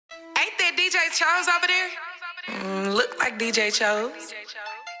Chose over there? Look like DJ Chose.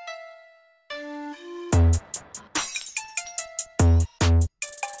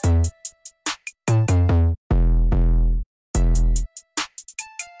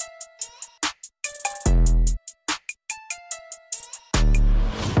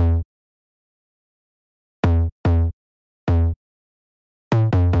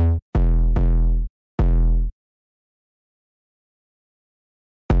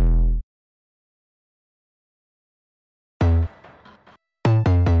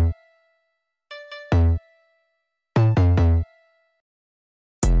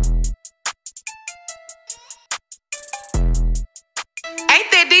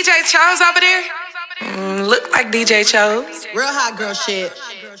 DJ Chose over there? Look like DJ Chose. Real hot girl shit.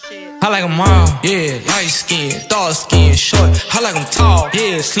 I like them all, yeah. Light skin, dark skin, short. I like them tall,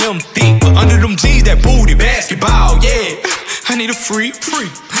 yeah. Slim, thick, but under them jeans, that booty basketball, yeah. I need a free.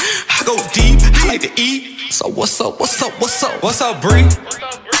 I go deep, I like to eat. So what's up? What's up, Bree?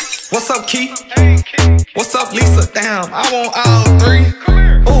 What's up, Keith? What's up, Lisa? Damn, I want all three.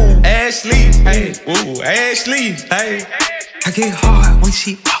 Ooh, Ashley, hey. Ooh, Ashley, hey. I get hard when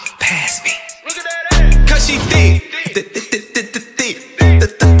she walk past me. Look at that. Cause she thick.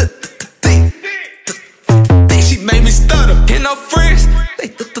 She made me stutter. And her friends, they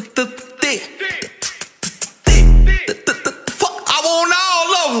thick. Fuck, I want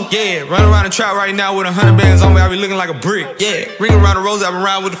all of them. Yeah, run around the trap right now with 100 bands on me. I be looking like a brick. Yeah, ring around the rose, I been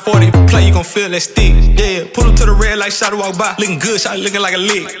around with the 40. If you play, you gon' feel that stick. Yeah, pull up to the red like shot walk by. Looking good, shot looking like a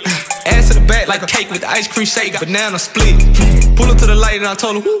lick. Ass to the back like a cake with the ice cream shake. Banana split. Pull up to the light and I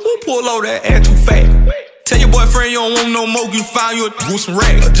told her, who pull over that ass too fat? Tell your boyfriend you don't want no more. You find you with some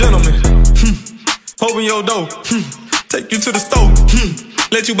racks. A gentleman. Open your door. Take you to the store.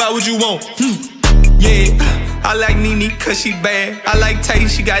 Let you buy what you want. Yeah. I like Nene cause she bad. I like Tay,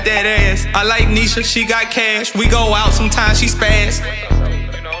 she got that ass. I like Nisha, she got cash. We go out sometimes, she spaz.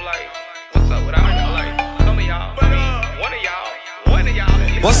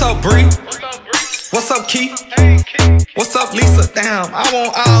 What's up, Bree? What's up, Keith? What's up, Lisa? Damn, I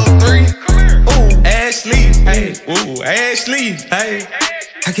want all three. Ooh, Ashley, hey. Ooh, Ashley, hey.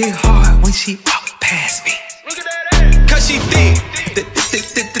 I get hard when she walk past me. Look at that. Cause she thick.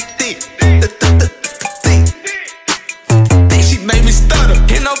 She made me stutter.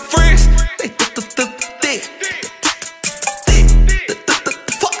 And her friends, they thick.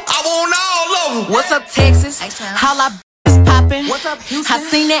 Fuck, I want all of them. What's up, Texas? Holla. What's up, Houston? I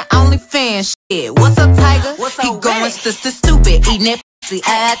seen that OnlyFans shit. What's up, Tiger? What's up, he going stupid, eating that pussy,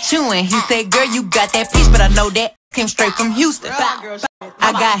 eye chewing. He said, girl, you got that peach, but I know that came straight from Houston.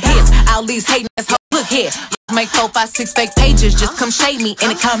 I got hits, all these hating ass hoes. Look here, make 4, 5, 6 fake pages. Just come shade me in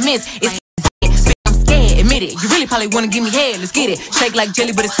the comments. It's I'm scared, admit it. You really probably wanna give me head. Let's get it. Shake like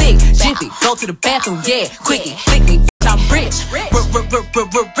jelly, but it's thick. Jiffy, go to the bathroom, yeah. Quickie, flick me. I'm rich.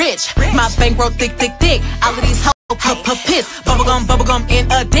 My bankroll thick. All of these hoes. Piss, bubblegum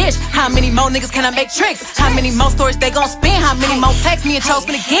in a dish. How many more niggas can I make tricks? How many more stories they gon' spin? How many more texts me and Chose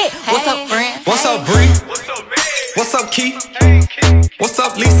finna get? What's up, friend? What's up, Bree? What's up, Keith? What's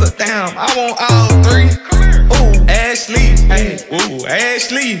up, Lisa? Damn, I want all three. Ooh, Ashley, hey. Ooh,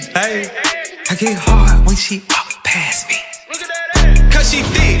 Ashley, hey. I get hard when she walk past me. Look at that. Cause she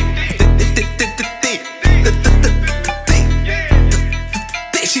thick.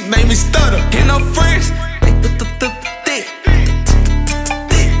 She made me stutter. And her friends, they thick.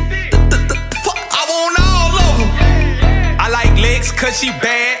 Fuck, I want all of them. I like Lex cause she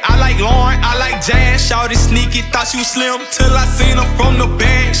bad. I like Lauren, I like Jazz. Shawty sneaky, thought she was slim till I seen her from the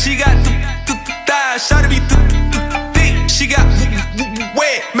back. She got thighs, shawty be thick. She got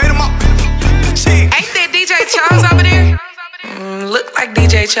wet, made them up. Ain't that DJ Chose over there? Look like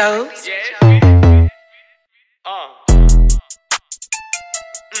DJ Chose.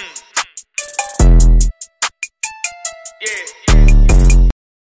 Yeah.